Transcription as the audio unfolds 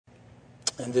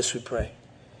And this we pray.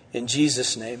 In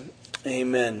Jesus' name,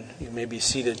 amen. You may be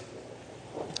seated.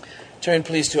 Turn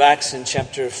please to Acts in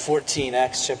chapter 14.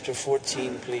 Acts chapter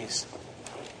 14, please.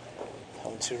 I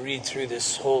want to read through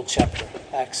this whole chapter.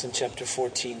 Acts in chapter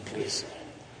 14, please.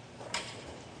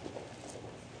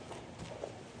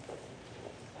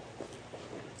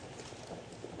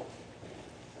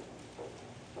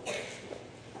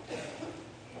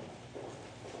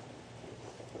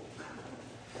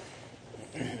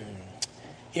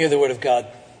 Hear the word of God.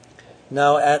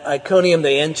 Now at Iconium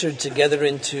they entered together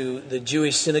into the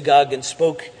Jewish synagogue and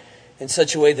spoke in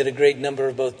such a way that a great number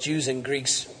of both Jews and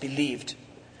Greeks believed.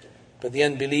 But the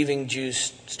unbelieving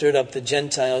Jews stirred up the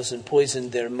Gentiles and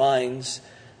poisoned their minds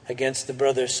against the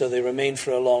brothers, so they remained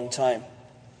for a long time,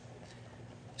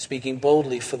 speaking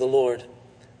boldly for the Lord,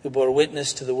 who bore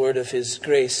witness to the word of his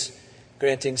grace,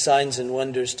 granting signs and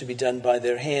wonders to be done by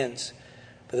their hands.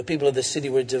 But the people of the city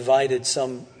were divided.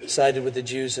 Some sided with the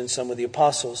Jews and some with the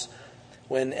apostles.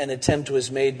 When an attempt was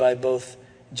made by both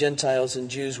Gentiles and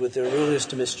Jews with their rulers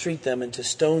to mistreat them and to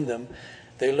stone them,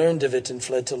 they learned of it and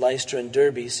fled to Lystra and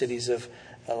Derbe, cities of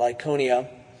Lycaonia,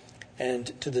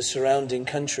 and to the surrounding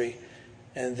country.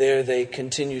 And there they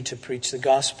continued to preach the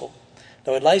gospel.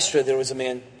 Now at Lystra there was a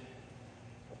man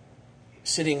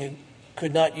sitting who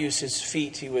could not use his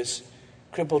feet. He was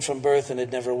crippled from birth and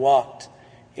had never walked.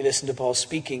 He listened to Paul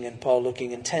speaking, and Paul,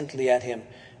 looking intently at him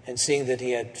and seeing that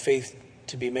he had faith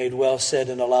to be made well, said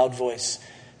in a loud voice,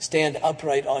 "Stand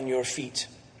upright on your feet."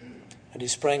 And he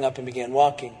sprang up and began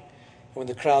walking. And when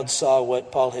the crowd saw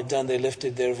what Paul had done, they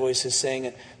lifted their voices, saying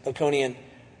in Lycaonian,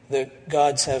 "The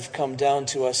gods have come down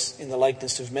to us in the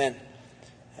likeness of men."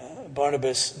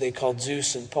 Barnabas they called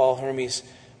Zeus, and Paul Hermes,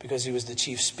 because he was the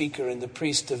chief speaker. And the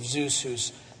priest of Zeus,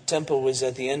 whose temple was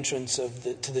at the entrance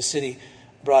to the city,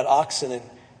 brought oxen and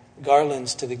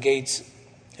garlands to the gates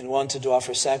and wanted to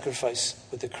offer sacrifice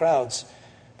with the crowds.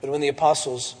 But when the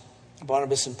apostles,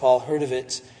 Barnabas and Paul, heard of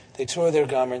it, they tore their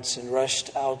garments and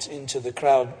rushed out into the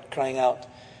crowd, crying out,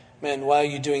 "Men, why are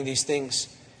you doing these things?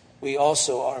 We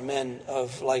also are men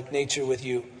of like nature with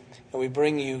you, and we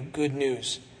bring you good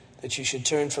news, that you should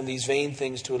turn from these vain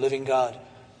things to a living God,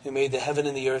 who made the heaven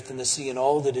and the earth and the sea and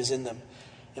all that is in them.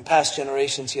 In past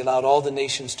generations he allowed all the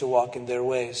nations to walk in their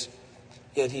ways.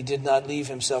 Yet he did not leave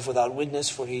himself without witness,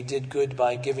 for he did good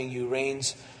by giving you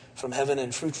rains from heaven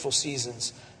and fruitful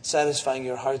seasons, satisfying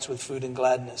your hearts with food and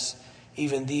gladness."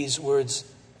 Even with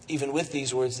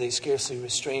these words, they scarcely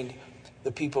restrained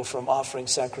the people from offering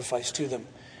sacrifice to them.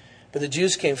 But the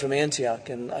Jews came from Antioch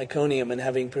and Iconium, and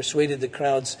having persuaded the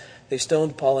crowds, they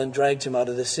stoned Paul and dragged him out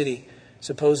of the city,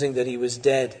 supposing that he was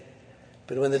dead.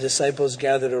 But when the disciples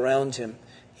gathered around him,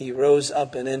 he rose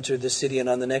up and entered the city, and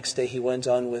on the next day he went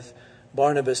on with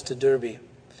Barnabas to Derbe.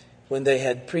 When they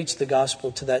had preached the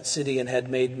gospel to that city and had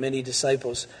made many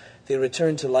disciples, they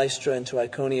returned to Lystra and to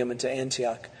Iconium and to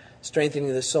Antioch,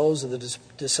 strengthening the souls of the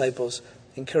disciples,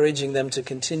 encouraging them to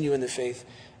continue in the faith,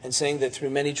 and saying that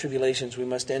through many tribulations we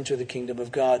must enter the kingdom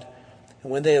of God.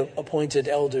 And when they appointed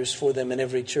elders for them in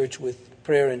every church with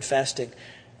prayer and fasting,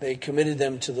 they committed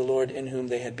them to the Lord in whom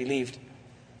they had believed.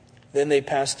 Then they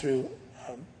passed through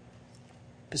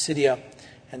Pisidia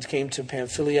and came to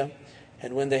Pamphylia.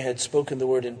 And when they had spoken the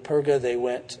word in Perga, they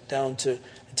went down to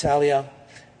Italia,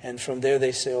 and from there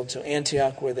they sailed to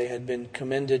Antioch, where they had been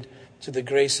commended to the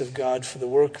grace of God for the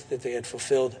work that they had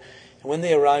fulfilled. And when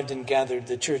they arrived and gathered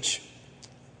the church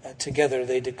together,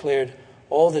 they declared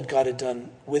all that God had done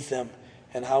with them,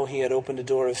 and how he had opened a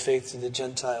door of faith to the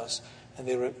Gentiles. And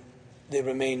they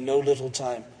remained no little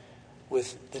time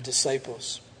with the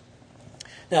disciples.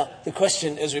 Now, the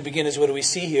question as we begin is, what do we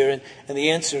see here? And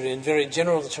the answer in very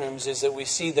general terms is that we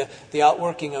see the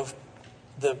outworking of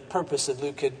the purpose that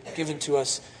Luke had given to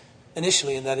us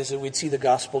initially, and that is that we'd see the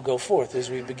gospel go forth. As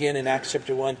we begin in Acts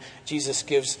chapter 1, Jesus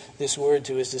gives this word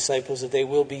to his disciples that they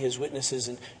will be his witnesses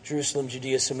in Jerusalem,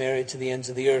 Judea, Samaria, to the ends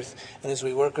of the earth. And as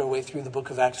we work our way through the book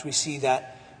of Acts, we see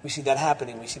that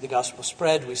happening. We see the gospel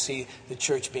spread. We see the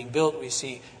church being built. We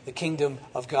see the kingdom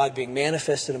of God being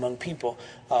manifested among people.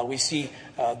 We see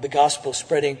the gospel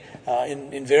spreading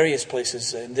in various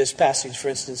places. In this passage, for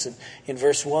instance, in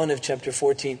verse 1 of chapter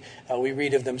 14, we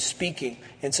read of them speaking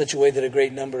in such a way that a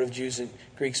great number of Jews and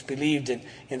Greeks believed. And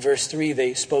in verse 3,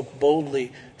 they spoke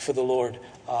boldly for the Lord.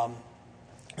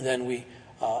 Then we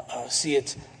see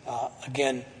it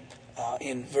again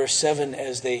in verse 7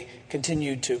 as they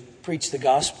continued to preach the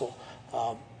gospel.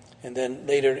 And then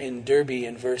later in Derbe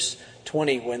in verse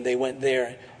 20, when they went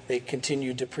there, they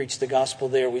continued to preach the gospel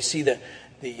there. We see the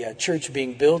church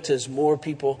being built as more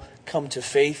people come to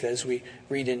faith, as we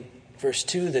read in verse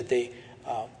 2 that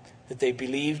they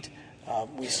believed.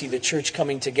 We see the church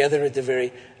coming together at the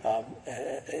very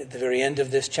end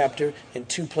of this chapter in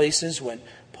two places, when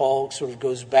Paul sort of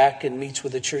goes back and meets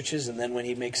with the churches, and then when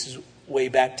he makes his way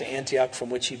back to Antioch from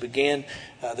which he began,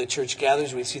 the church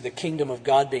gathers. We see the kingdom of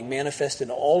God being manifest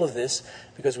in all of this,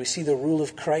 because we see the rule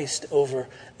of Christ over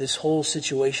this whole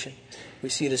situation. We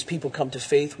see it as people come to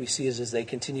faith. We see it as they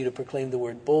continue to proclaim the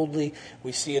word boldly.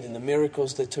 We see it in the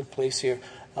miracles that took place here.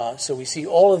 So we see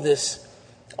all of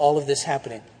this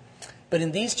happening. But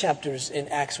in these chapters in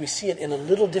Acts, we see it in a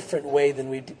little different way than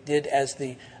we did as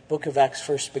the book of Acts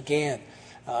first began.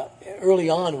 Early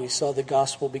on, we saw the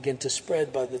gospel begin to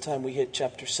spread by the time we hit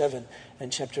chapter 7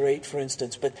 and chapter 8, for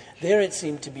instance. But there it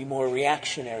seemed to be more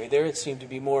reactionary. There it seemed to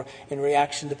be more in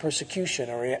reaction to persecution,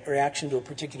 or reaction to a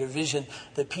particular vision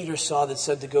that Peter saw that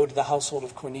said to go to the household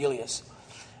of Cornelius.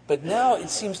 But now it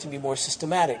seems to be more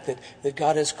systematic, that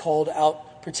God has called out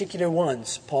particular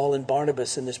ones, Paul and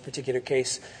Barnabas in this particular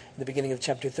case, in the beginning of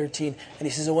chapter 13. And he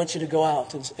says, I want you to go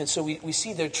out. And so we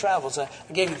see their travels. I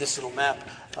gave you this little map.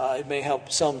 It may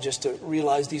help some just to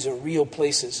realize these are real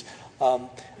places.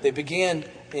 They began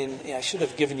I should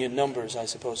have given you numbers, I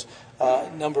suppose.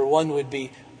 Number one would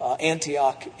be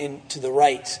Antioch to the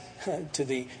right, to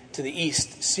the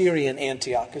east. Syrian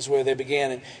Antioch is where they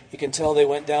began. And you can tell they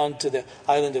went down to the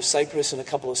island of Cyprus and a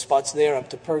couple of spots there, up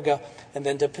to Perga, and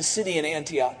then to Pisidian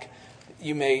Antioch.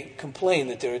 You may complain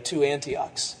that there are two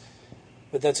Antiochs,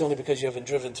 but that's only because you haven't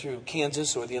driven through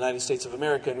Kansas or the United States of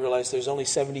America and realized there's only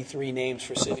 73 names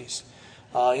for cities.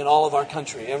 In all of our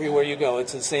country, everywhere you go,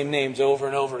 it's the same names over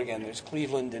and over again. There's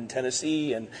Cleveland and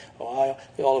Tennessee and Ohio,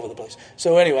 all over the place.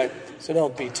 So anyway, so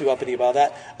don't be too uppity about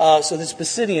that. So this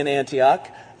Pisidian Antioch,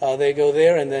 they go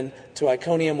there, and then to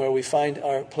Iconium, where we find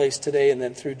our place today, and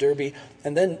then through Derbe.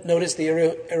 And then notice the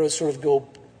arrows sort of go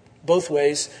both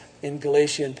ways in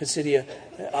Galatia and Pisidia,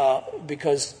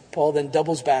 because Paul then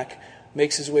doubles back,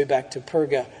 makes his way back to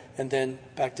Perga, and then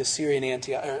back to Syrian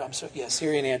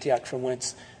Antioch, from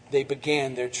whence they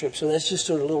began their trip. So that's just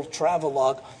sort of a little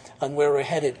travelogue on where we're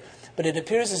headed. But it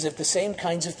appears as if the same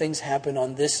kinds of things happen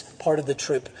on this part of the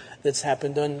trip that's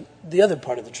happened on the other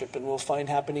part of the trip, and we'll find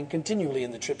happening continually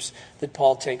in the trips that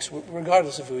Paul takes,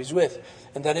 regardless of who he's with.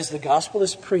 And that is, the gospel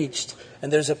is preached,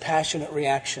 and there's a passionate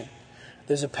reaction.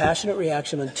 There's a passionate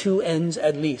reaction on two ends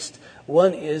at least.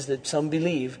 One is that some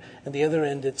believe, and the other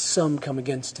end that some come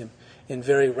against him in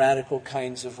very radical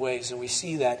kinds of ways. And we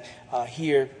see that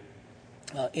here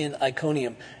in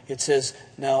Iconium. It says,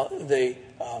 now they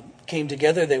came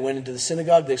together, they went into the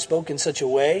synagogue, they spoke in such a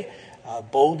way,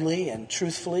 boldly and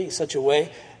truthfully, such a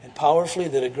way and powerfully,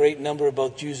 that a great number of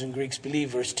both Jews and Greeks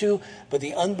believed. Verse 2, but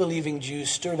the unbelieving Jews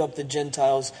stirred up the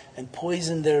Gentiles and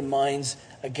poisoned their minds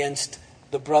against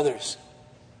the brothers.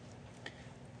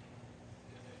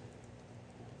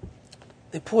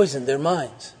 They poisoned their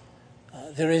minds.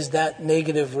 There is that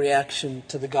negative reaction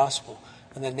to the gospel.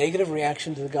 And the negative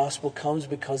reaction to the gospel comes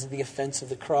because of the offense of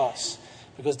the cross.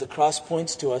 Because the cross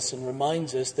points to us and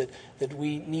reminds us that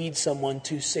we need someone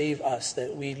to save us,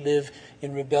 that we live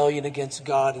in rebellion against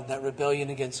God, and that rebellion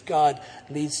against God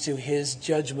leads to his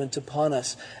judgment upon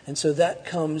us. And so that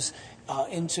comes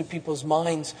into people's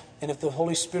minds. And if the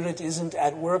Holy Spirit isn't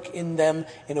at work in them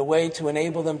in a way to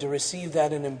enable them to receive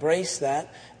that and embrace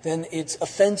that, then it's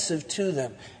offensive to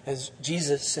them. As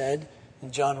Jesus said,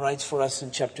 and John writes for us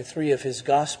in chapter 3 of his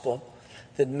gospel,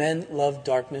 that men love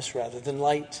darkness rather than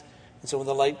light. And so when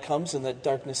the light comes and that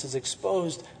darkness is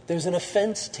exposed, there's an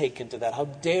offense taken to that. How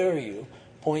dare you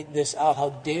point this out? How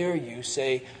dare you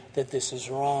say that this is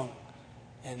wrong?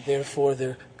 And therefore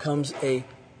there comes a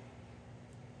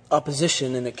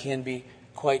opposition, and it can be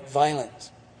quite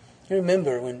violent. You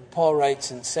remember when Paul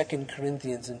writes in 2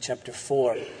 Corinthians in chapter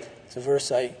 4, it's a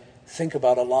verse I think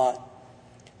about a lot.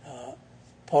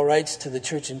 Paul writes to the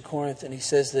church in Corinth, and he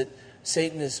says that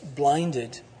Satan has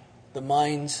blinded the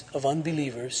minds of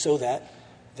unbelievers so that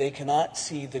they cannot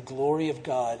see the glory of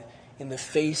God in the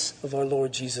face of our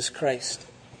Lord Jesus Christ.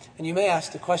 And you may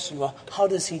ask the question, well, how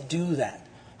does he do that?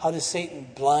 How does Satan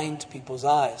blind people's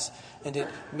eyes? And it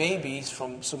may be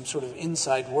from some sort of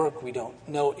inside work. We don't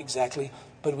know exactly,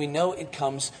 but we know it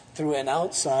comes through an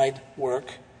outside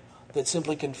work that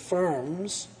simply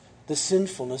confirms the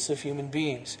sinfulness of human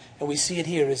beings. And we see it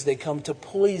here as they come to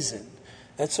poison.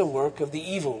 That's a work of the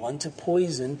evil one, to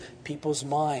poison people's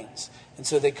minds. And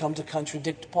so they come to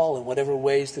contradict Paul in whatever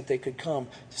ways that they could come,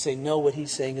 to say, no, what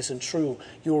he's saying isn't true.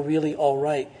 You're really all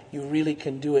right. You really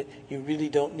can do it. You really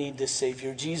don't need this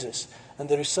Savior Jesus. And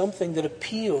there's something that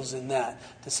appeals in that,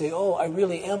 to say, oh, I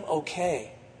really am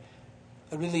okay.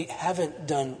 I really haven't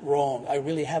done wrong. I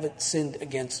really haven't sinned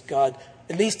against God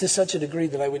At least to such a degree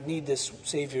that I would need this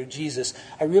Savior, Jesus.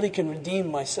 I really can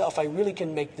redeem myself. I really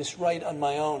can make this right on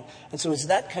my own. And so it's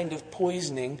that kind of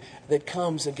poisoning that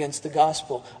comes against the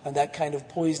gospel, and that kind of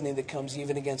poisoning that comes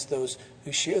even against those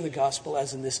who share the gospel,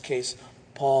 as in this case,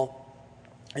 Paul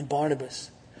and Barnabas.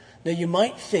 Now you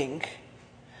might think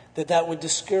that would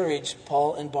discourage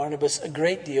Paul and Barnabas a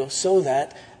great deal so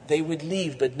that they would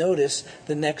leave. But notice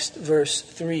the next verse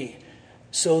 3.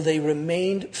 So they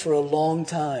remained for a long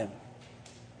time.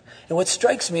 And what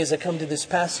strikes me as I come to this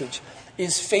passage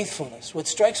is faithfulness. What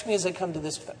strikes me as I come to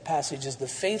this passage is the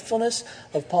faithfulness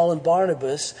of Paul and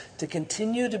Barnabas to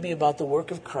continue to be about the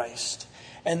work of Christ.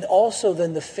 And also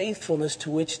then the faithfulness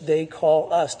to which they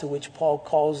call us, to which Paul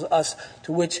calls us,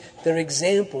 to which their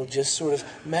example just sort of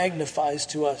magnifies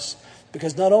to us.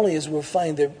 Because not only as we'll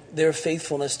find their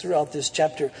faithfulness throughout this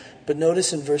chapter, but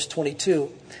notice in verse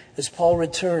 22, as Paul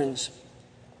returns,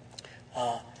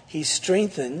 he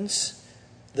strengthens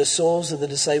the souls of the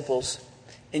disciples,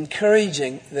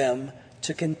 encouraging them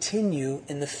to continue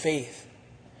in the faith.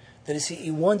 That is,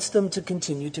 he wants them to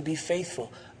continue to be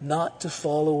faithful, not to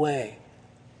fall away.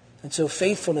 And so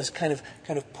faithfulness kind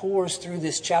of pours through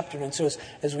this chapter. And so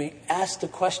as we ask the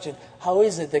question, how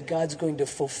is it that God's going to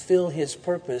fulfill his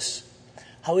purpose?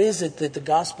 How is it that the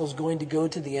gospel is going to go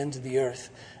to the ends of the earth?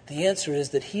 The answer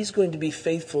is that he's going to be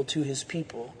faithful to his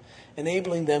people,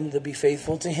 enabling them to be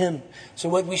faithful to him. So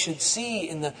what we should see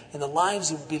in the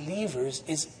lives of believers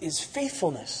is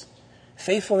faithfulness.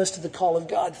 Faithfulness to the call of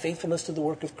God, faithfulness to the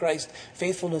work of Christ,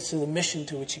 faithfulness to the mission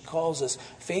to which he calls us,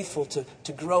 faithful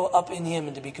to grow up in him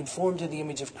and to be conformed to the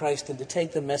image of Christ and to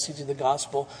take the message of the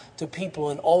gospel to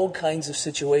people in all kinds of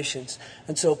situations.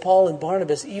 And so Paul and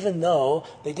Barnabas, even though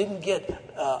they didn't get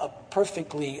a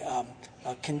perfectly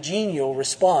congenial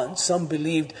response, some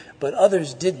believed but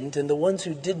others didn't, and the ones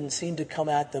who didn't seemed to come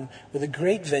at them with a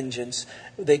great vengeance,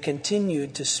 they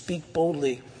continued to speak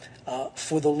boldly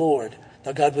for the Lord.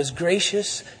 Now, God was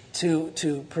gracious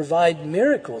to provide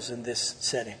miracles in this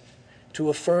setting,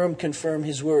 to confirm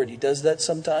his word. He does that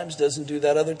sometimes, doesn't do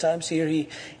that other times. Here he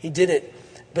did it.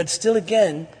 But still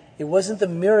again, it wasn't the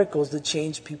miracles that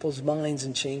changed people's minds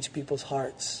and changed people's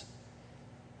hearts.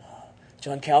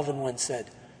 John Calvin once said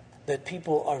that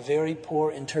people are very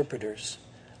poor interpreters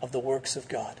of the works of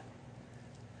God.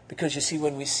 Because you see,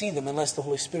 when we see them, unless the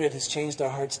Holy Spirit has changed our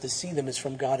hearts to see them as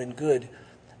from God and good,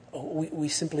 we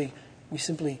simply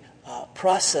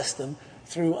process them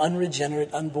through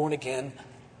unregenerate, unborn again,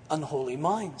 unholy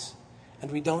minds.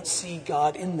 And we don't see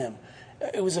God in them.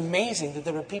 It was amazing that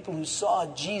there were people who saw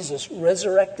Jesus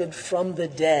resurrected from the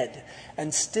dead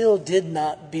and still did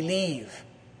not believe.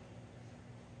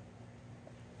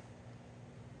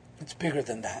 It's bigger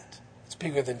than that. It's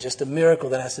bigger than just a miracle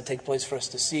that has to take place for us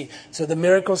to see. So the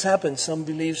miracles happened. Some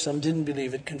believed, some didn't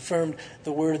believe. It confirmed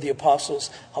the word of the apostles.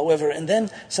 However, and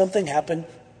then something happened.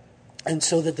 And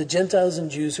so that the Gentiles and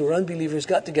Jews who were unbelievers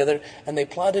got together and they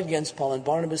plotted against Paul and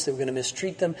Barnabas. They were going to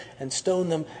mistreat them and stone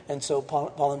them. And so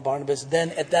Paul and Barnabas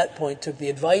then at that point took the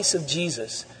advice of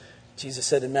Jesus. Jesus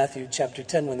said in Matthew chapter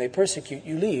 10, when they persecute,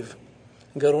 you leave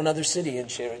and go to another city and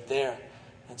share it there.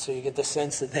 And so you get the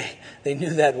sense that they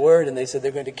knew that word and they said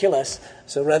they're going to kill us.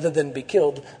 So rather than be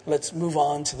killed, let's move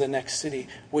on to the next city,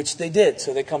 which they did.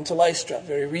 So they come to Lystra.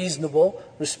 Very reasonable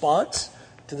response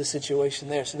to the situation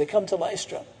there. So they come to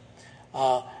Lystra.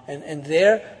 And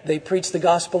there they preach the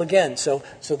gospel again. So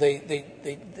they're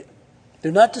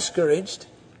not discouraged.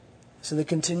 So they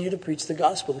continue to preach the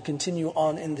gospel. They continue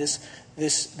on in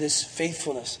this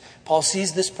faithfulness. Paul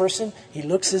sees this person. He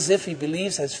looks as if he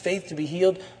believes, has faith to be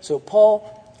healed. So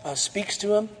Paul speaks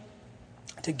to him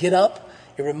to get up.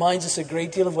 It reminds us a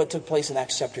great deal of what took place in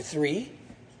Acts chapter 3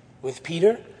 with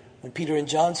Peter. When Peter and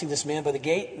John see this man by the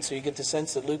gate. And so you get the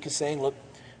sense that Luke is saying, look,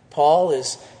 Paul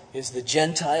is the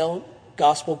Gentile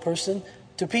gospel person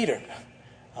to Peter.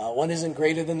 One isn't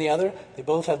greater than the other. They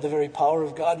both have the very power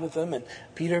of God with them. And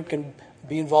Peter can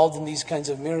be involved in these kinds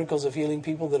of miracles of healing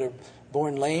people that are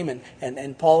born lame.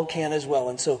 And Paul can as well.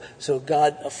 And so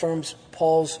God affirms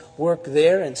Paul's work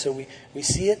there. And so we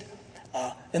see it.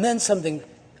 And then something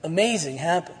amazing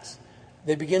happens.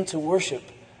 They begin to worship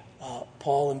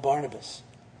Paul and Barnabas.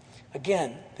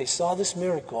 Again, they saw this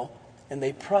miracle and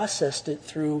they processed it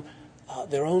through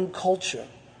their own culture.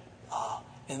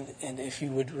 And if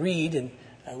you would read, and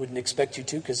I wouldn't expect you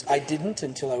to because I didn't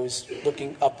until I was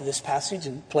looking up this passage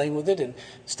and playing with it and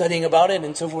studying about it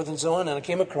and so forth and so on. And I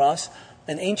came across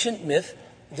an ancient myth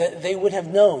that they would have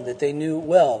known, that they knew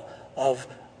well of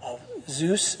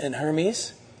Zeus and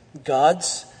Hermes,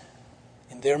 gods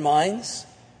in their minds,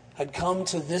 had come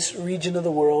to this region of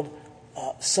the world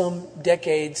some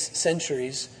decades,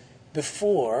 centuries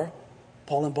before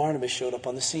Paul and Barnabas showed up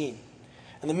on the scene.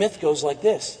 And the myth goes like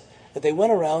this, that they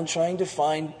went around trying to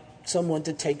find someone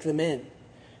to take them in.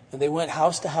 And they went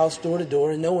house to house, door to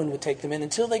door, and no one would take them in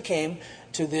until they came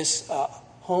to this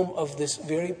home of this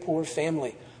very poor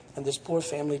family. And this poor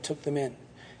family took them in.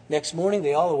 Next morning,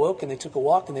 they all awoke and they took a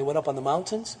walk and they went up on the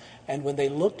mountains. And when they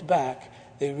looked back,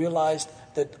 they realized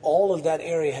that all of that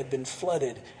area had been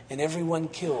flooded and everyone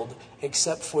killed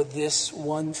except for this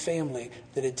one family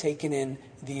that had taken in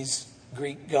these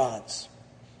Greek gods.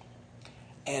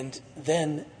 And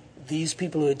then these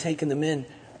people who had taken them in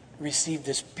received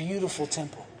this beautiful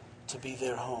temple to be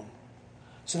their home.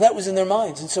 So that was in their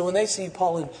minds. And so when they see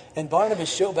Paul and Barnabas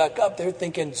show back up, they're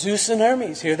thinking, Zeus and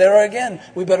Hermes, here they are again.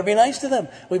 We better be nice to them.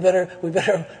 We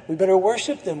better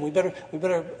worship them. We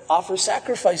better offer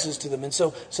sacrifices to them. And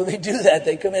so they do that.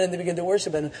 They come in and they begin to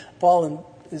worship. And Paul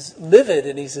is livid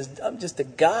and he says, I'm just a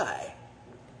guy.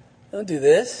 Don't do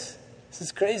this. This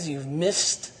is crazy. You've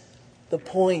missed the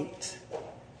point.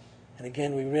 And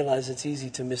again, we realize it's easy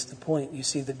to miss the point. You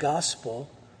see, the gospel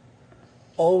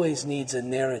always needs a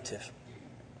narrative,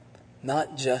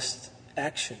 not just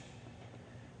action.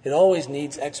 It always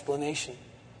needs explanation.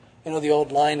 You know, the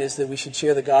old line is that we should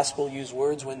share the gospel, use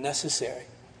words when necessary.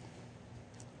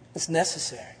 It's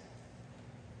necessary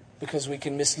because we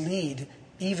can mislead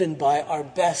even by our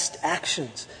best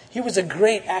actions. Here was a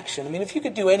great action. I mean, if you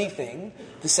could do anything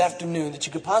this afternoon that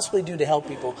you could possibly do to help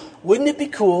people, wouldn't it be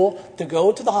cool to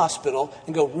go to the hospital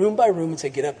and go room by room and say,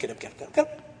 get up, get up, get up, get up, get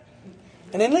up,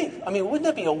 and then leave? I mean, wouldn't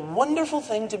that be a wonderful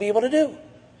thing to be able to do?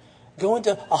 Go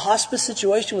into a hospice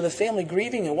situation with a family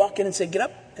grieving and walk in and say, get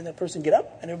up, and that person get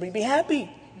up, and everybody be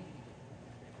happy.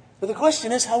 But the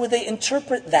question is, how would they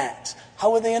interpret that? How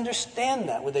would they understand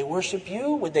that? Would they worship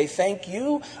you? Would they thank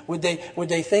you? Would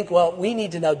they think, well, we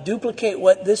need to now duplicate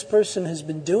what this person has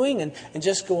been doing and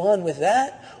just go on with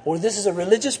that? Or this is a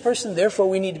religious person, therefore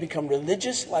we need to become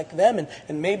religious like them,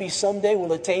 and maybe someday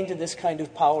we'll attain to this kind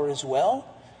of power as well?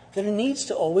 There needs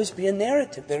to always be a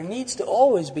narrative. There needs to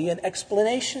always be an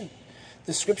explanation.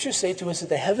 The scriptures say to us that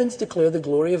the heavens declare the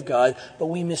glory of God, but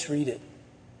we misread it.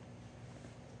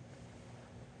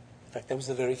 In fact, that was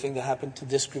the very thing that happened to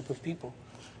this group of people.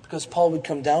 Because Paul would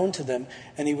come down to them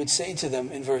and he would say to them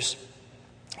in verse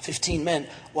 15, men,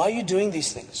 why are you doing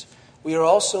these things? We are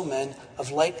also men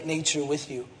of like nature with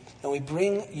you, and we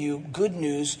bring you good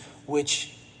news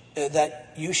which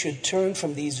that you should turn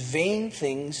from these vain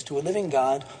things to a living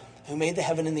God who made the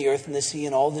heaven and the earth and the sea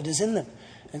and all that is in them.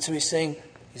 And so he's saying,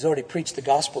 he's already preached the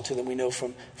gospel to them, we know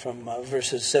from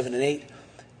verses 7 and 8.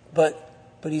 But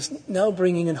he's now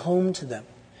bringing it home to them.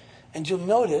 And you'll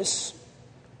notice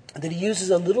that he uses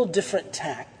a little different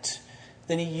tact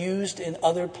than he used in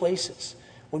other places.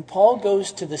 When Paul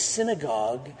goes to the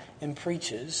synagogue and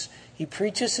preaches, he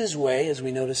preaches his way, as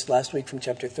we noticed last week from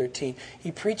chapter 13,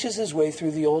 he preaches his way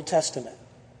through the Old Testament,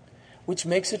 which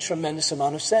makes a tremendous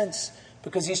amount of sense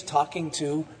because he's talking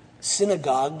to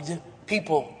synagogued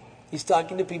people. He's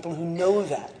talking to people who know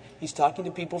that. He's talking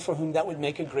to people for whom that would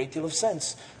make a great deal of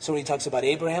sense. So when he talks about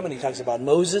Abraham and he talks about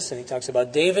Moses and he talks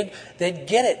about David, they'd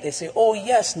get it. They say, oh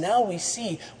yes, now we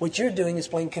see what you're doing is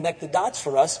playing connect the dots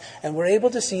for us, and we're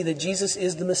able to see that Jesus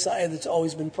is the Messiah that's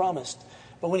always been promised.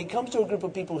 But when he comes to a group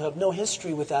of people who have no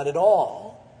history with that at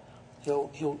all,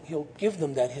 he'll give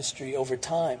them that history over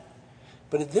time.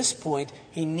 But at this point,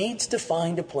 he needs to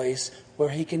find a place where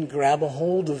he can grab a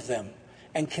hold of them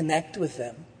and connect with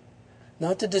them.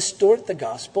 Not to distort the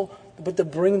gospel, but to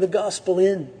bring the gospel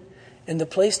in. And the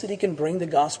place that he can bring the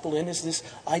gospel in is this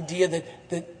idea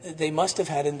that they must have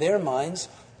had in their minds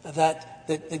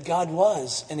that God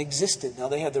was and existed. Now,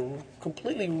 they had the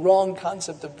completely wrong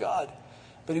concept of God.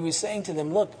 But he was saying to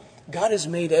them, look, God has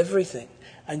made everything,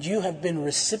 and you have been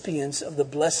recipients of the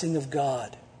blessing of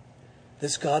God.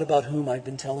 This God about whom I've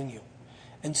been telling you.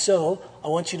 And so, I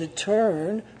want you to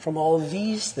turn from all of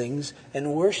these things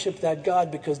and worship that God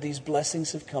because these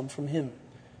blessings have come from him.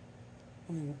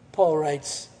 Paul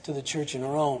writes to the church in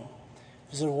Rome,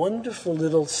 there's a wonderful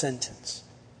little sentence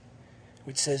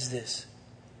which says this: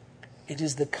 it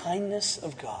is the kindness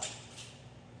of God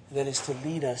that is to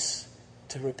lead us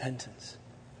to repentance.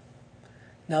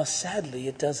 Now, sadly,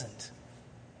 it doesn't.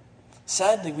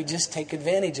 Sadly, we just take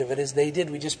advantage of it as they did.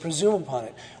 We just presume upon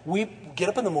it. We get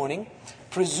up in the morning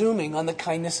presuming on the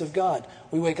kindness of God.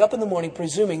 We wake up in the morning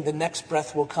presuming the next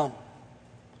breath will come.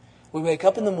 We wake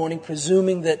up in the morning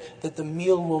presuming that the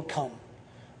meal will come,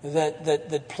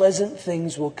 that pleasant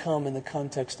things will come in the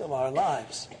context of our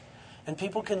lives. And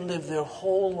people can live their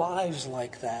whole lives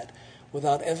like that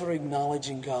without ever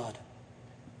acknowledging God,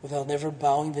 without ever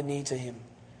bowing the knee to him,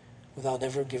 without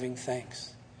ever giving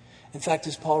thanks. In fact,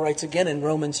 as Paul writes again in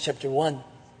Romans chapter 1,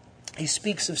 he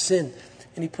speaks of sin,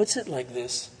 and he puts it like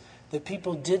this, that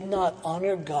people did not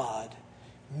honor God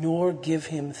nor give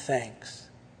him thanks.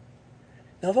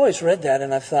 Now, I've always read that,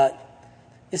 and I've thought,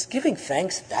 is giving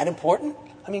thanks that important?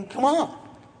 I mean, come on.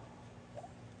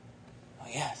 Oh,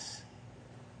 yes.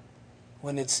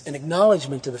 When it's an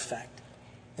acknowledgement of the fact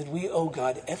that we owe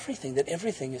God everything, that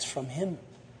everything is from him,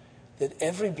 that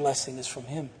every blessing is from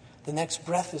him, the next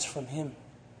breath is from him,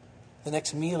 the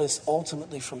next meal is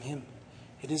ultimately from him.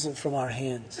 It isn't from our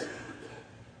hands.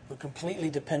 We're completely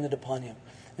dependent upon him.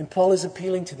 And Paul is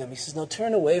appealing to them. He says, now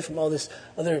turn away from all this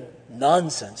other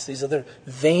nonsense, these other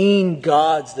vain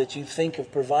gods that you think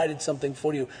have provided something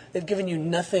for you. They've given you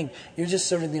nothing. You're just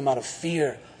serving them out of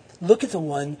fear. Look at the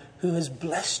one who has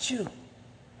blessed you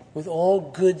with all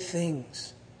good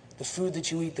things. The food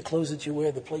that you eat, the clothes that you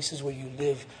wear, the places where you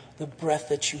live, the breath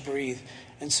that you breathe.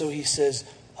 And so he says,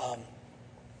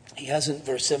 he hasn't,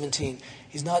 verse 17,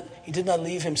 he did not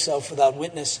leave himself without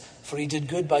witness, for he did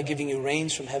good by giving you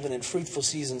rains from heaven and fruitful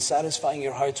seasons, satisfying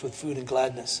your hearts with food and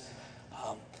gladness.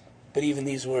 But even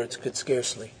these words could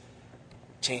scarcely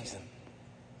change them.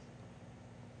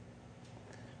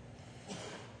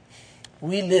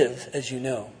 We live, as you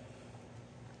know,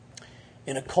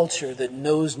 in a culture that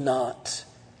knows not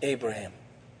Abraham,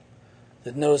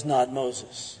 that knows not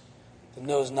Moses, that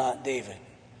knows not David,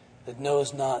 that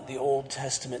knows not the Old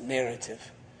Testament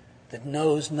narrative, that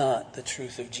knows not the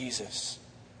truth of Jesus.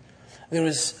 There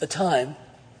was a time,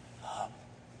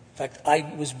 in fact,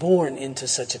 I was born into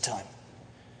such a time.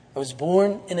 I was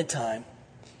born in a time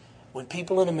when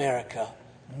people in America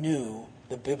knew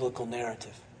the biblical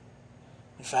narrative.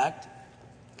 In fact,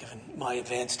 given my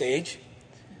advanced age,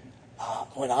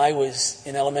 when I was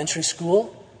in elementary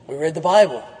school, we read the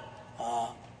Bible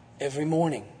every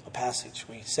morning, a passage.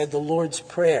 We said the Lord's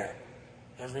Prayer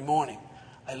every morning.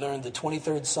 I learned the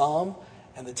 23rd Psalm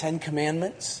and the 10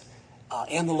 Commandments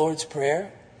and the Lord's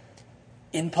Prayer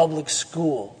in public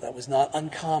school. That was not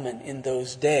uncommon in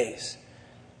those days.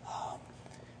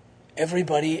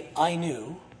 Everybody I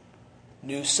knew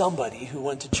somebody who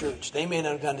went to church. They may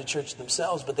not have gone to church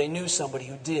themselves, but they knew somebody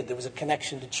who did. There was a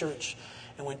connection to church.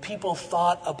 And when people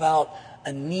thought about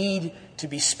a need to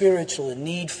be spiritual, a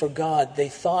need for God, they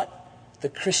thought the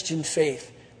Christian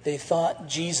faith. They thought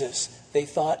Jesus. They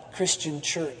thought Christian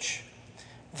church.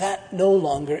 That no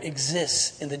longer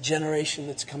exists in the generation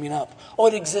that's coming up. Oh,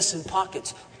 it exists in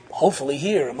pockets, hopefully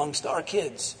here amongst our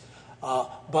kids.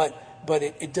 But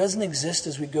it doesn't exist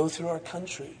as we go through our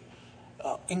country.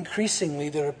 Increasingly,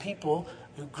 there are people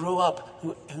who grow up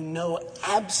who know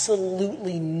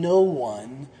absolutely no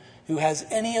one who has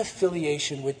any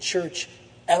affiliation with church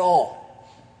at all.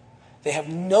 They have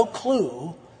no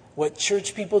clue what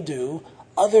church people do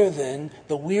other than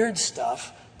the weird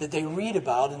stuff that they read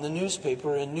about in the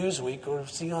newspaper and Newsweek or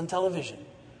see on television.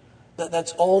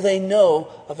 That's all they know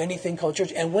of anything called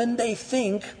church. And when they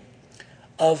think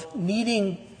of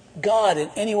needing God in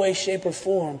any way, shape, or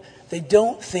form, they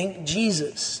don't think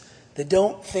Jesus. They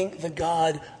don't think the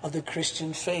God of the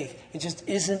Christian faith. It just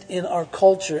isn't in our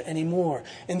culture anymore.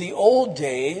 In the old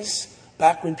days,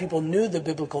 back when people knew the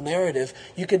biblical narrative,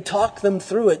 you could talk them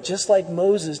through it just like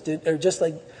Moses did, or just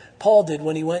like Paul did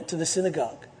when he went to the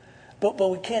synagogue. But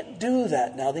we can't do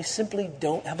that now. They simply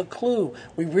don't have a clue.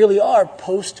 We really are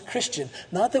post-Christian.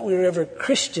 Not that we were ever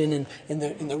Christian in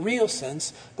the real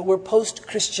sense, but we're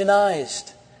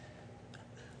post-Christianized.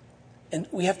 And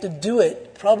we have to do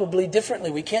it probably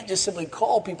differently. We can't just simply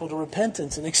call people to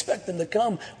repentance and expect them to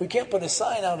come. We can't put a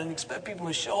sign out and expect people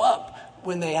to show up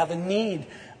when they have a need.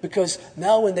 Because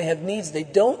now when they have needs, they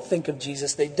don't think of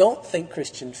Jesus. They don't think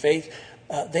Christian faith.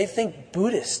 They think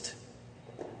Buddhist.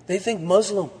 They think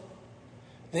Muslim.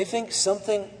 They think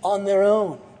something on their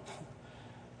own.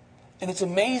 And it's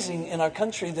amazing in our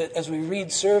country that as we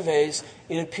read surveys,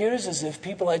 it appears as if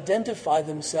people identify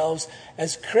themselves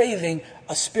as craving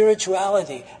a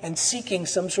spirituality and seeking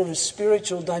some sort of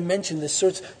spiritual dimension, this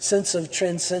sort of sense of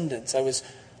transcendence. I was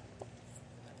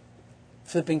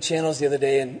flipping channels the other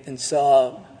day and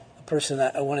saw a person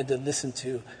that I wanted to listen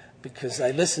to because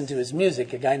I listened to his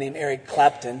music, a guy named Eric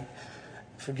Clapton.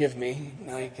 Forgive me,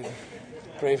 now you can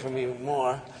pray for me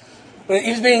more. But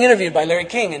he was being interviewed by Larry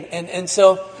King, and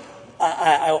so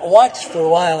I watched for a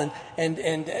while, and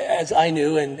as I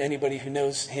knew, and anybody who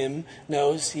knows him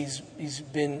knows, he's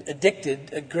been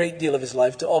addicted a great deal of his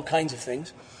life to all kinds of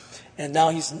things, and now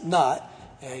he's not.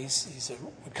 He's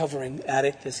a recovering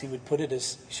addict, as he would put it,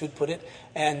 as he should put it.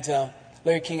 And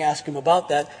Larry King asked him about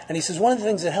that, and he says one of the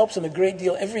things that helps him a great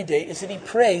deal every day is that he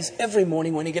prays every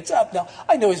morning when he gets up. Now,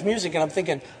 I know his music, and I'm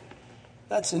thinking,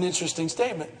 that's an interesting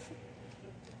statement.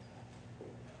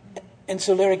 And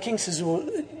so Larry King says, well,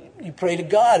 you pray to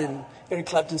God, and Eric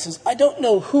Clapton says, I don't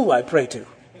know who I pray to.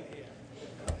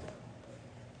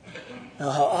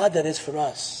 Now, how odd that is for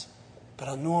us, but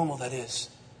how normal that is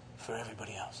for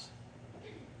everybody else.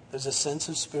 There's a sense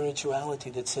of spirituality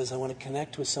that says, I want to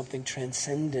connect with something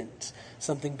transcendent,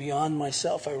 something beyond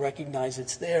myself. I recognize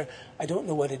it's there. I don't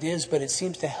know what it is, but it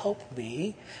seems to help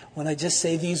me when I just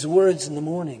say these words in the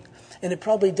morning. And it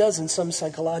probably does, in some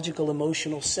psychological,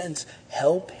 emotional sense,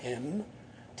 help him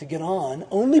to get on,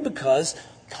 only because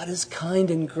God is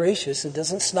kind and gracious and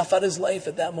doesn't snuff out his life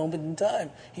at that moment in time.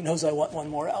 He knows I want one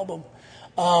more album.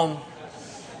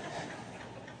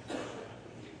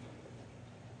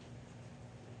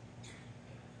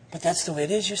 But that's the way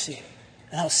it is, you see.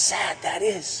 And how sad that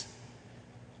is.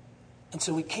 And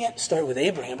so we can't start with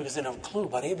Abraham because they don't have a clue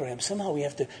about Abraham. Somehow we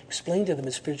have to explain to them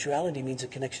that spirituality means a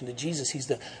connection to Jesus. He's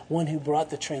the one who brought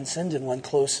the transcendent one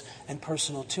close and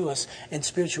personal to us. And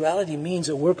spirituality means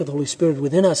a work of the Holy Spirit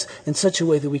within us in such a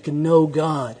way that we can know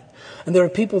God. And there are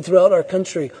people throughout our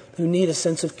country who need a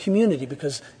sense of community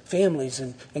because families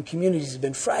and communities have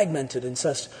been fragmented and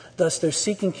such. Thus, they're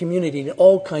seeking community in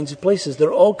all kinds of places. There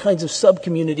are all kinds of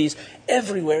sub-communities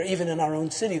everywhere, even in our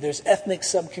own city. There's ethnic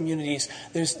sub-communities.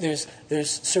 There's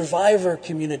survivor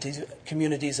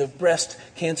communities of breast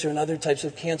cancer and other types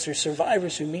of cancer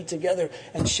survivors who meet together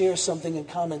and share something in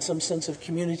common, some sense of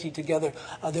community together.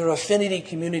 There are affinity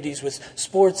communities with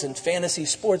sports and fantasy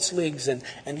sports leagues and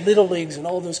little leagues and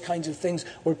all those kinds of things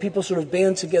where people sort of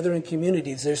band together in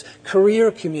communities. There's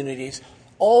career communities,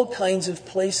 all kinds of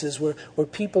places where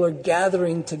people are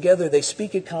gathering together. They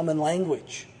speak a common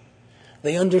language.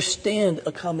 They understand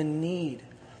a common need.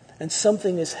 And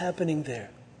something is happening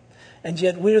there. And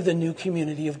yet we're the new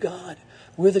community of God.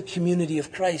 We're the community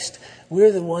of Christ.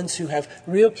 We're the ones who have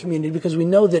real community because we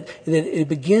know that it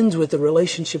begins with a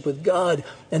relationship with God,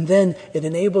 and then it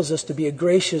enables us to be a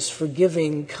gracious,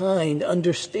 forgiving, kind,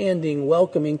 understanding,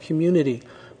 welcoming community,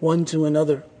 one to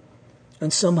another.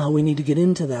 And somehow we need to get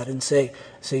into that and say,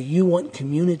 you want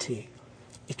community.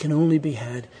 It can only be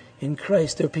had in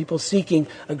Christ. There are people seeking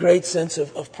a great sense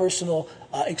of personal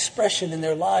expression in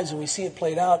their lives, and we see it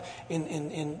played out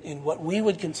in what we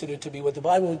would consider to be, what the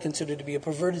Bible would consider to be a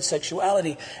perverted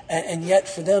sexuality, and yet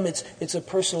for them it's a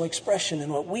personal expression.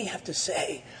 And what we have to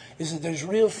say is that there's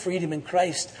real freedom in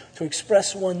Christ to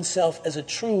express oneself as a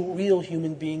true, real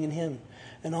human being in Him,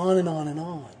 and on and on and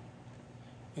on.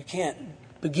 We can't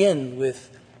begin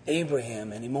with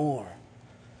Abraham anymore,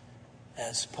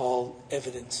 as Paul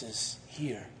evidences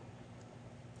here,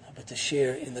 but to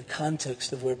share in the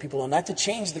context of where people are. Not to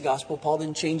change the gospel. Paul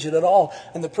didn't change it at all.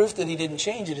 And the proof that he didn't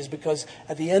change it is because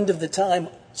at the end of the time,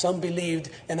 some believed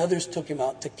and others took him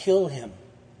out to kill him.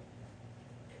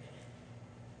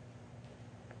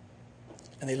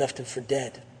 And they left him for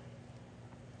dead.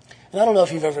 And I don't know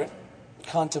if you've ever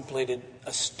contemplated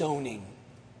a stoning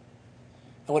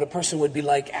and what a person would be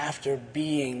like after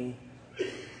being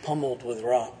pummeled with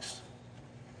rocks.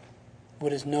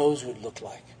 What his nose would look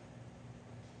like.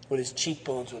 What his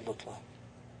cheekbones would look like.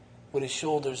 What his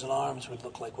shoulders and arms would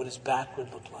look like. What his back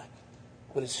would look like.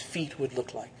 What his feet would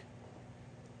look like.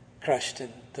 Crushed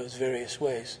in those various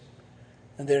ways.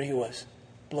 And there he was,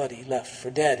 bloody, left for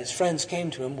dead. His friends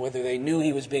came to him, whether they knew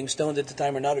he was being stoned at the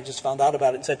time or not, or just found out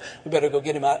about it and said, we better go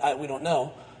get him out. We don't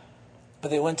know.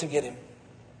 But they went to get him.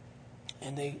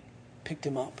 And they picked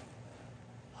him up.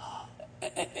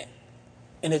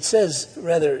 And it says,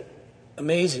 rather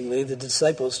amazingly, the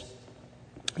disciples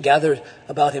gathered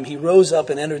about him. He rose up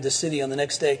and entered the city on the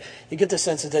next day. You get the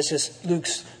sense that that's just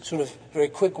Luke's sort of very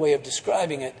quick way of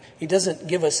describing it. He doesn't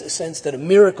give us a sense that a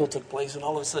miracle took place and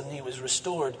all of a sudden he was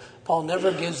restored. Paul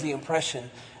never gives the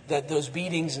impression that those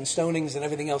beatings and stonings and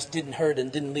everything else didn't hurt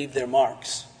and didn't leave their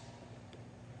marks.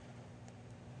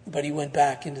 But he went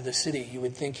back into the city. You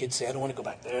would think he'd say, I don't want to go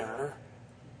back there.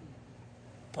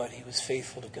 But he was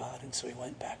faithful to God, and so he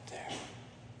went back there.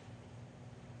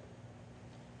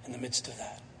 In the midst of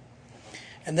that.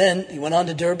 And then he went on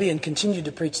to Derbe and continued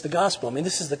to preach the gospel. I mean,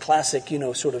 this is the classic,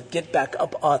 sort of get back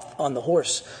up on the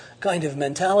horse kind of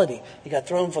mentality. He got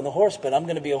thrown from the horse, but I'm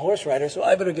going to be a horse rider, so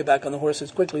I better get back on the horse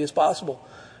as quickly as possible.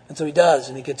 And so he does,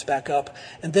 and he gets back up.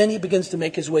 And then he begins to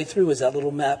make his way through, as that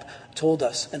little map told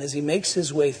us. And as he makes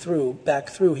his way back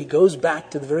through, he goes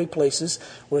back to the very places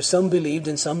where some believed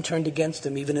and some turned against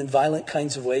him, even in violent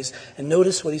kinds of ways. And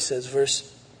notice what he says,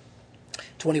 verse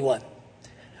 21.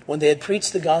 When they had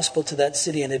preached the gospel to that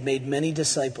city and had made many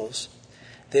disciples,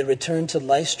 they returned to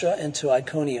Lystra and to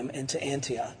Iconium and to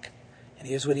Antioch. And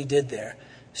here's what he did there.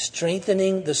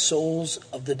 Strengthening the souls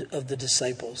of the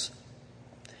disciples,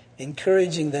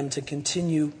 encouraging them to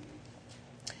continue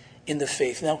in the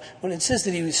faith. Now, when it says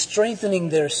that he was strengthening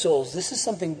their souls, this is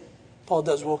something Paul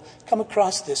does. We'll come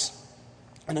across this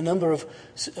and a number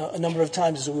of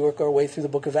times as we work our way through the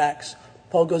book of Acts.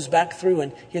 Paul goes back through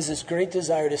and he has this great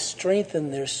desire to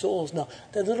strengthen their souls. Now,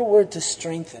 that little word to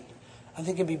strengthen, I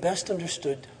think can be best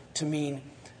understood to mean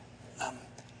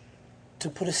to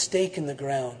put a stake in the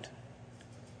ground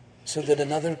so that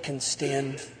another can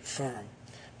stand firm.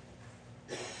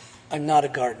 I'm not a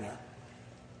gardener,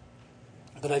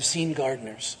 but I've seen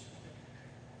gardeners.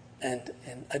 And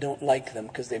I don't like them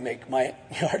because they make my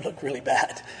yard look really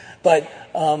bad. But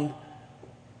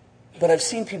I've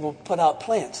seen people put out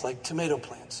plants, like tomato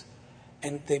plants.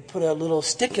 And they put a little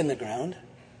stick in the ground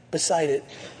beside it,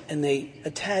 and they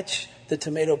attach the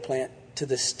tomato plant to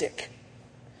the stick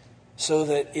so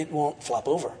that it won't flop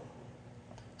over,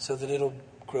 so that it'll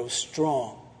grow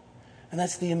strong. And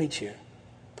that's the image here.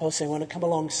 Paul's saying, I want to come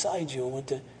alongside you. I want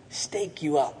to stake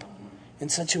you up in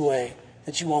such a way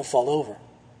that you won't fall over.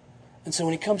 And so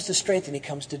when he comes to strengthen, he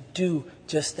comes to do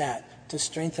just that, to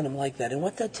strengthen him like that. And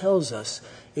what that tells us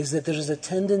is that there's a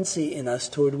tendency in us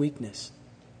toward weakness.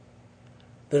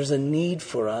 There's a need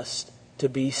for us to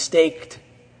be staked.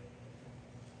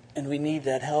 And we need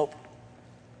that help.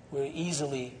 We're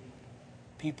easily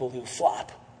people who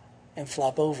flop and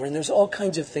flop over. And there's all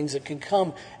kinds of things that can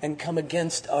come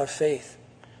against our faith.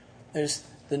 There's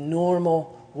the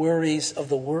normal worries of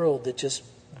the world that just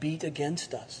beat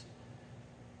against us.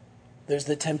 There's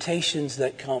the temptations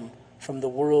that come from the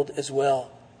world as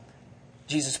well.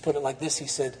 Jesus put it like this. He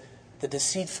said, the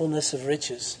deceitfulness of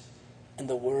riches and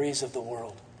the worries of the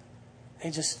world.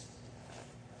 They just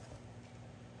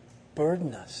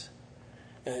burden us.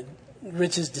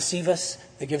 Riches deceive us.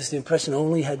 They give us the impression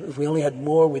if we only had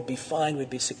more, we'd be fine, we'd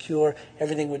be secure.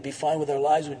 Everything would be fine with our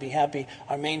lives, we'd be happy.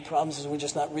 Our main problem is we're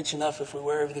just not rich enough. If we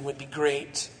were, everything would be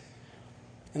great.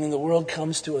 And then the world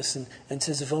comes to us and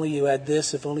says, if only you had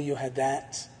this, if only you had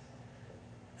that.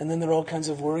 And then there are all kinds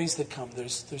of worries that come.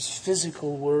 There's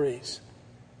physical worries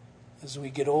as we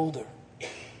get older.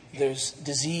 There's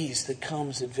disease that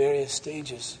comes at various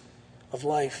stages of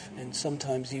life, and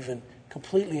sometimes even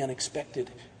completely unexpected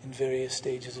in various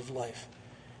stages of life.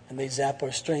 And they zap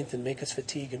our strength and make us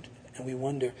fatigued, and we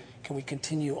wonder, can we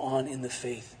continue on in the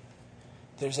faith?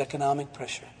 There's economic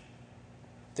pressure.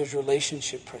 There's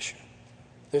relationship pressure.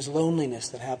 There's loneliness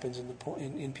that happens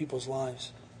in people's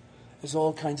lives. There's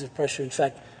all kinds of pressure. In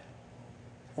fact,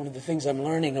 one of the things I'm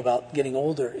learning about getting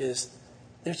older is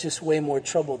there's just way more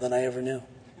trouble than I ever knew.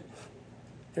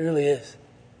 There really is.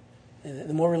 And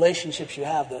the more relationships you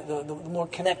have, the more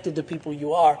connected to people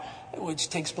you are, which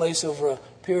takes place over a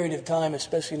period of time,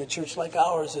 especially in a church like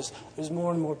ours, there's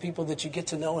more and more people that you get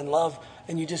to know and love,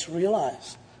 and you just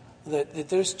realize that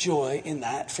there's joy in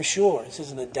that, for sure. This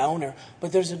isn't a downer,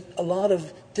 but there's a lot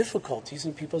of difficulties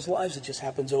in people's lives that just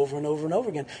happens over and over and over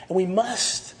again. And we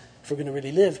must, if we're going to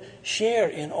really live, share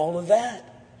in all of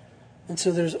that. And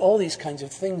so there's all these kinds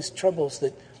of things, troubles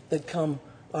that come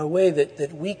our way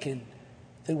that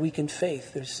weaken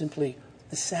faith. There's simply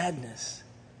the sadness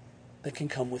that can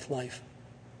come with life.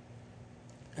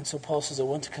 And so Paul says, I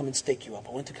want to come and stake you up.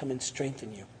 I want to come and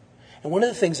strengthen you. And one of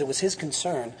the things that was his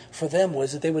concern for them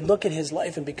was that they would look at his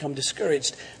life and become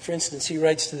discouraged. For instance, he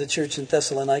writes to the church in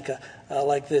Thessalonica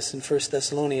like this in 1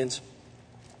 Thessalonians.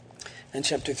 In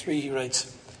chapter 3 he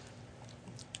writes,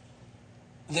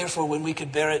 therefore, when we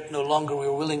could bear it no longer, we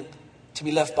were willing to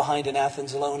be left behind in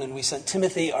Athens alone, and we sent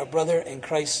Timothy, our brother and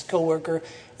Christ's co-worker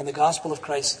in the gospel of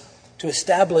Christ, to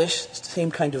establish, it's the same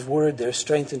kind of word there,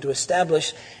 strengthen, to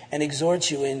establish and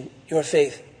exhort you in your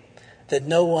faith, that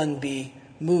no one be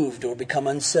moved or become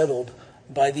unsettled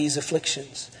by these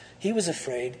afflictions. He was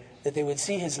afraid that they would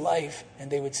see his life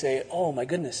and they would say, oh my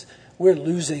goodness, we're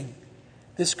losing.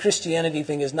 This Christianity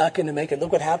thing is not going to make it.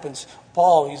 Look what happens.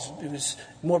 Paul, he was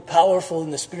more powerful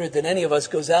in the spirit than any of us,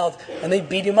 goes out and they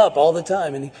beat him up all the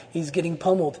time and he's getting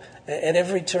pummeled at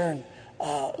every turn.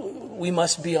 We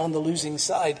must be on the losing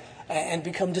side and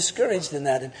become discouraged in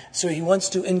that. And so he wants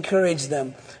to encourage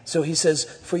them. So he says,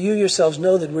 for you yourselves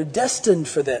know that we're destined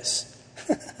for this.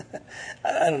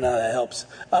 I don't know how that helps.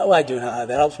 Well, I do know how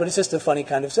that helps, but it's just a funny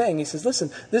kind of saying. He says, listen,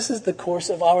 this is the course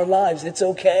of our lives. It's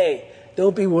okay.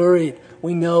 Don't be worried.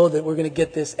 We know that we're going to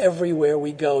get this everywhere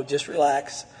we go. Just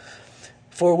relax.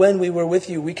 For when we were with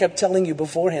you, we kept telling you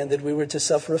beforehand that we were to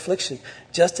suffer affliction,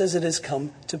 just as it has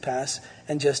come to pass,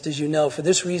 and just as you know. For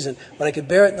this reason, when I could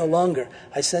bear it no longer,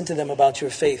 I sent to them about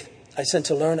your faith. I sent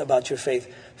to learn about your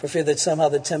faith, for fear that somehow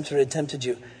the tempter had tempted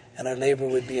you, and our labor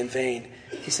would be in vain.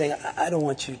 He's saying, I don't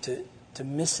want you to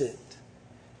miss it.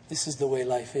 This is the way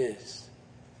life is.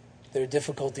 There are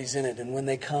difficulties in it, and when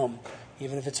they come,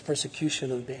 even if it's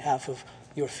persecution on behalf of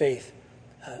your faith,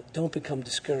 don't become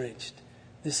discouraged.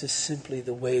 This is simply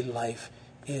the way life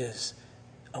is.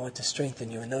 I want to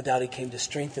strengthen you. And no doubt he came to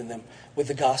strengthen them with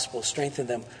the gospel, strengthen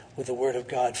them with the word of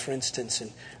God. For instance,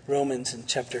 in Romans in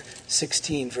chapter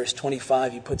 16, verse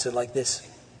 25, he puts it like this.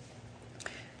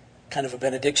 Kind of a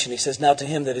benediction. He says, now to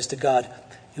him, that is to God,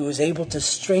 who is able to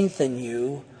strengthen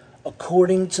you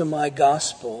according to my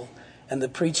gospel and the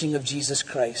preaching of Jesus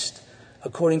Christ,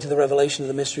 according to the revelation of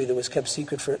the mystery that was kept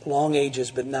secret for long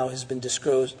ages, but now has been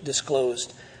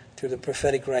disclosed through the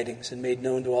prophetic writings and made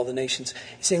known to all the nations.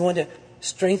 He's saying, I want to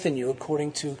strengthen you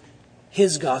according to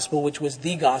his gospel, which was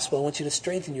the gospel. I want you to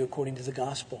strengthen you according to the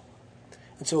gospel.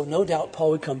 And so no doubt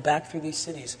Paul would come back through these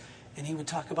cities and he would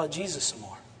talk about Jesus some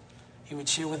more. He would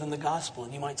share with them the gospel.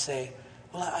 And you might say,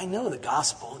 well, I know the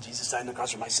gospel. Jesus died on the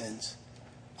cross for my sins.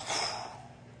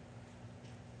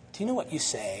 Do you know what you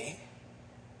say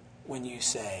when you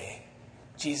say,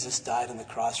 Jesus died on the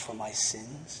cross for my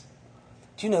sins?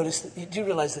 Do you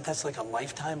realize that that's like a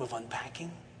lifetime of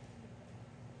unpacking?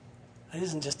 It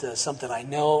isn't just something I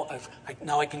know.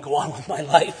 Now I can go on with my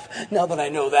life. Now that I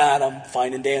know that, I'm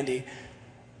fine and dandy.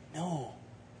 No.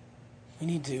 We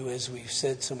need to, as we've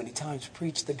said so many times,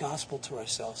 preach the gospel to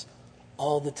ourselves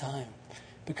all the time.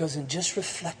 Because in just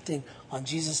reflecting on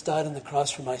Jesus died on the cross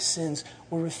for my sins,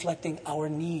 we're reflecting our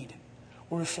need.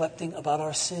 We're reflecting about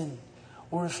our sin.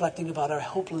 We're reflecting about our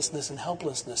hopelessness and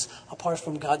helplessness apart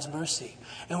from God's mercy.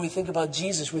 And we think about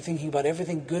Jesus, we're thinking about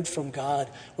everything good from God.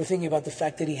 We're thinking about the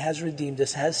fact that he has redeemed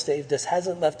us, has saved us,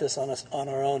 hasn't left us on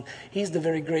our own. He's the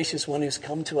very gracious one who's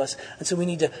come to us. And so we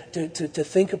need to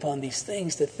think upon these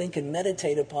things, to think and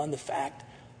meditate upon the fact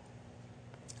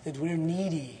that we're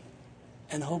needy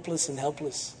and hopeless and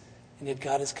helpless. And yet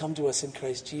God has come to us in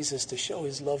Christ Jesus to show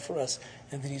his love for us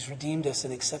and that he's redeemed us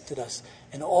and accepted us.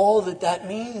 And all that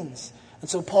means. And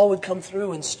so Paul would come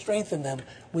through and strengthen them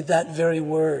with that very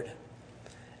word.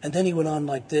 And then he went on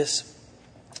like this,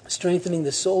 strengthening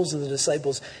the souls of the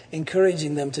disciples,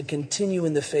 encouraging them to continue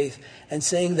in the faith, and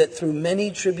saying that through many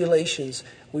tribulations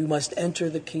we must enter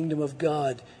the kingdom of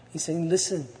God. He's saying,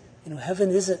 listen,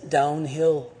 heaven isn't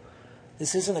downhill.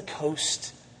 This isn't a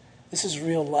coast. This is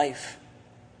real life.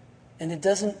 And it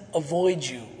doesn't avoid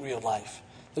you, real life.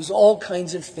 There's all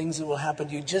kinds of things that will happen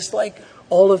to you, just like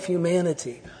all of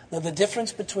humanity. Now, the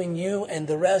difference between you and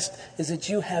the rest is that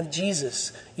you have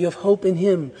Jesus. You have hope in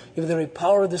him. You have the very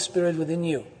power of the Spirit within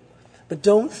you. But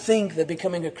don't think that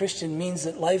becoming a Christian means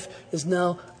that life is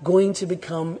now going to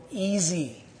become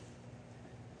easy.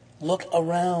 Look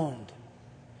around.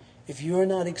 If you're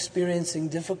not experiencing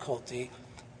difficulty,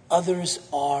 others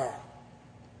are.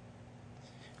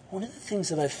 One of the things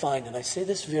that I find, and I say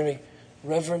this very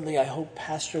reverently, I hope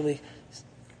pastorally,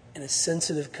 in a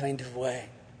sensitive kind of way.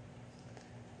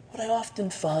 What I often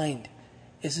find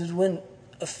is that when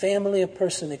a family, a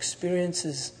person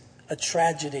experiences a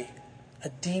tragedy, a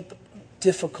deep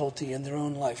difficulty in their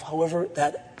own life, however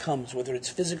that comes, whether it's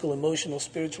physical, emotional,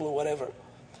 spiritual, or whatever,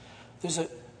 there's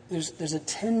a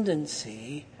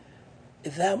tendency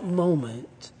at that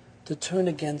moment to turn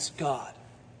against God.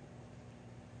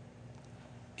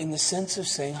 In the sense of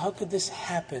saying, how could this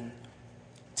happen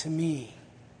to me?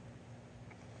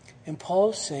 And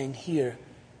Paul's saying here,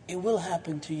 it will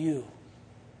happen to you.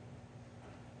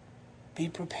 Be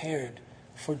prepared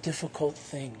for difficult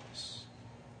things.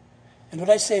 And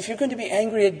what I say, if you're going to be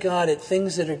angry at God at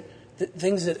things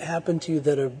that happen to you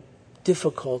that are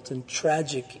difficult and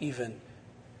tragic even,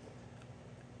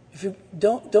 if you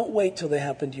don't wait till they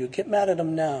happen to you. Get mad at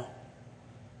them now.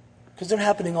 Because they're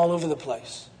happening all over the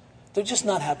place. They're just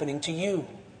not happening to you.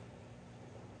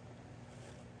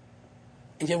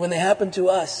 And yet when they happen to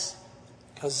us,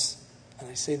 because, and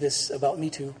I say this about me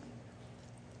too,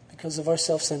 because of our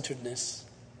self-centeredness,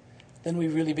 then we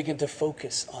really begin to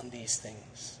focus on these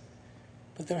things.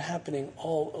 But they're happening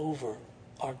all over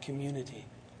our community,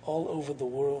 all over the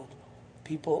world.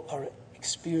 People are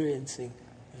experiencing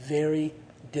very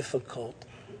difficult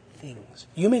things.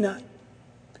 You may not,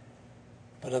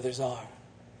 but others are.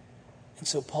 And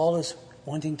so Paul is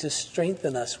wanting to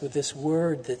strengthen us with this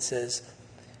word that says,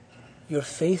 your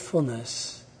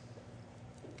faithfulness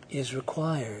is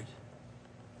required.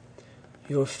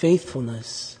 Your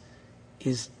faithfulness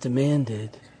is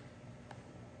demanded.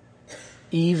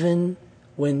 Even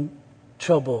when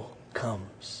trouble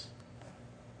comes.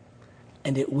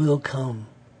 And it will come.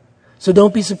 So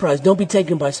don't be surprised. Don't be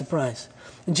taken by surprise.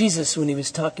 And Jesus, when he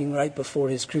was talking right before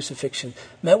his crucifixion,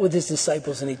 met with his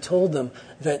disciples and he told them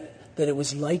that it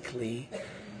was likely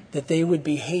that they would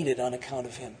be hated on account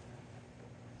of him.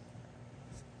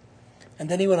 And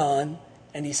then he went on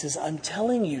and he says, I'm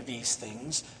telling you these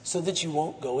things so that you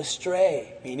won't go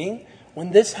astray. Meaning,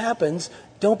 when this happens,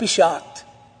 don't be shocked.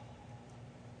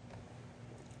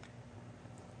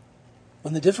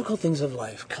 When the difficult things of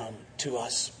life come to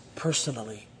us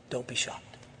personally, don't be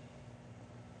shocked.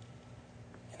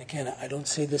 And again, I don't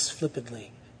say this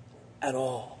flippantly at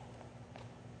all.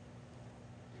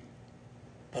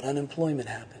 But unemployment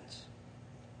happens.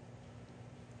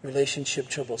 Relationship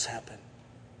troubles happen.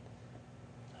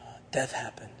 Death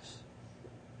happens.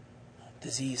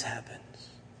 Disease happens.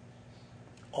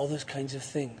 All those kinds of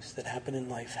things that happen in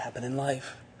life happen in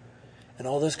life. And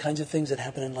all those kinds of things that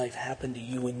happen in life happen to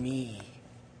you and me.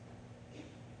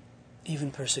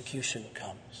 Even persecution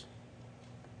comes.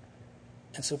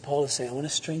 And so Paul is saying, I want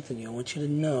to strengthen you. I want you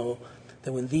to know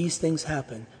that when these things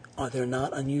happen, they're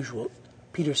not unusual.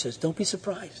 Peter says, don't be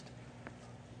surprised.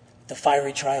 The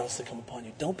fiery trials that come upon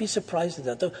you. Don't be surprised at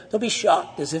that. Don't be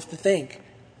shocked as if to think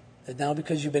that now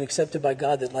because you've been accepted by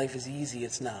God that life is easy.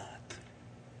 It's not.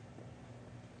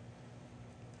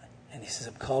 And he says,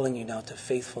 I'm calling you now to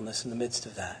faithfulness in the midst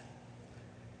of that.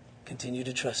 Continue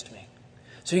to trust me.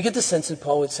 So you get the sense that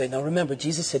Paul would say, now remember,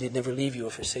 Jesus said he'd never leave you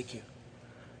or forsake you.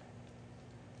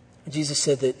 Jesus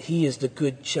said that he is the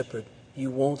good shepherd.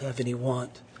 You won't have any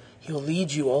want. He'll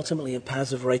lead you ultimately in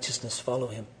paths of righteousness. Follow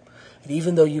him. And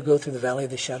even though you go through the valley of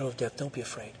the shadow of death, don't be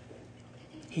afraid.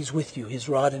 He's with you. His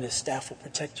rod and his staff will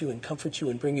protect you and comfort you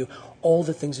and bring you all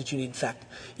the things that you need. In fact,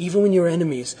 even when your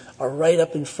enemies are right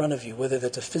up in front of you, whether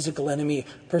that's a physical enemy,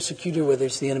 persecutor, whether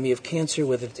it's the enemy of cancer,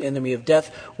 whether it's the enemy of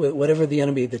death, whatever the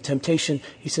enemy, the temptation,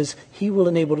 he says he'll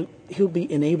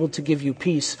be enabled to give you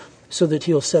peace so that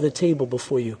he'll set a table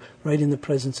before you right in the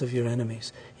presence of your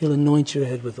enemies. He'll anoint your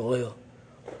head with oil.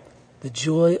 The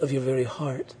joy of your very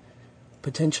heart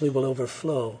potentially will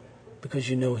overflow because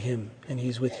you know him and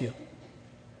he's with you.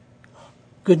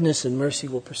 Goodness and mercy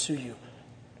will pursue you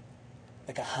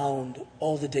like a hound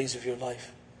all the days of your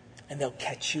life. And they'll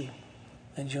catch you.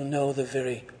 And you'll know the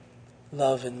very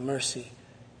love and mercy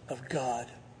of God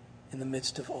in the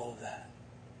midst of all of that.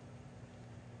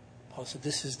 Paul said,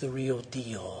 this is the real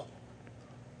deal,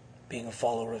 being a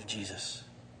follower of Jesus.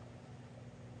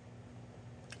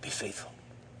 Be faithful.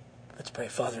 Let's pray.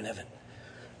 Father in heaven,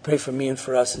 pray for me and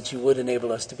for us that you would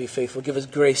enable us to be faithful. Give us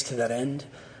grace to that end.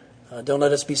 Don't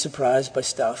let us be surprised by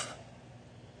stuff,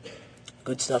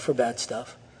 good stuff or bad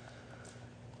stuff.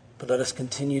 But let us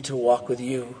continue to walk with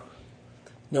you,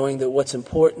 knowing that what's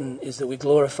important is that we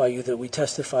glorify you, that we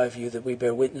testify of you, that we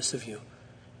bear witness of you.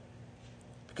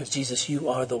 Because Jesus, you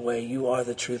are the way, you are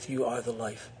the truth, you are the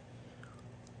life.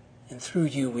 And through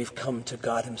you we've come to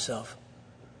God himself.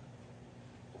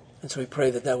 And so we pray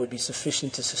that that would be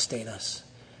sufficient to sustain us.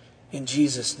 In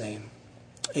Jesus' name,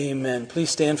 amen. Please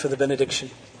stand for the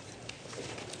benediction.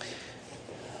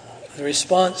 The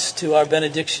response to our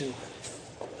benediction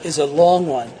is a long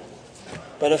one,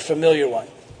 but a familiar one.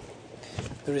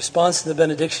 The response to the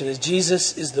benediction is,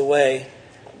 Jesus is the way,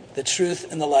 the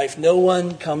truth, and the life. No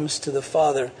one comes to the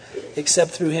Father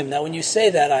except through him. Now, when you say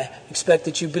that, I expect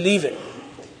that you believe it,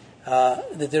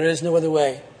 that there is no other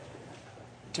way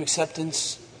to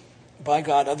acceptance by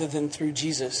God other than through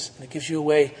Jesus. And it gives you a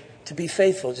way to be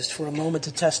faithful, just for a moment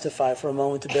to testify, for a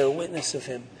moment to bear witness of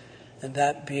him, and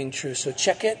that being true. So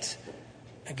check it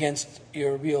against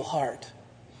your real heart.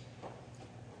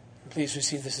 Please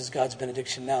receive this as God's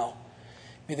benediction now.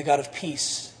 May the God of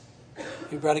peace,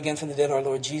 who brought again from the dead our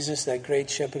Lord Jesus, that great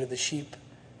shepherd of the sheep,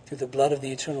 through the blood of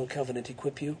the eternal covenant,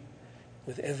 equip you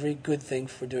with every good thing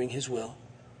for doing his will,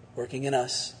 working in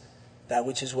us that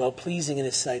which is well-pleasing in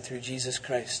his sight through Jesus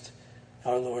Christ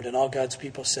our Lord. And all God's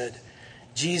people said,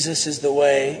 Jesus is the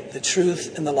way, the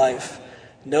truth, and the life.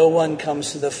 No one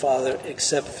comes to the Father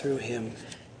except through him.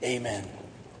 Amen.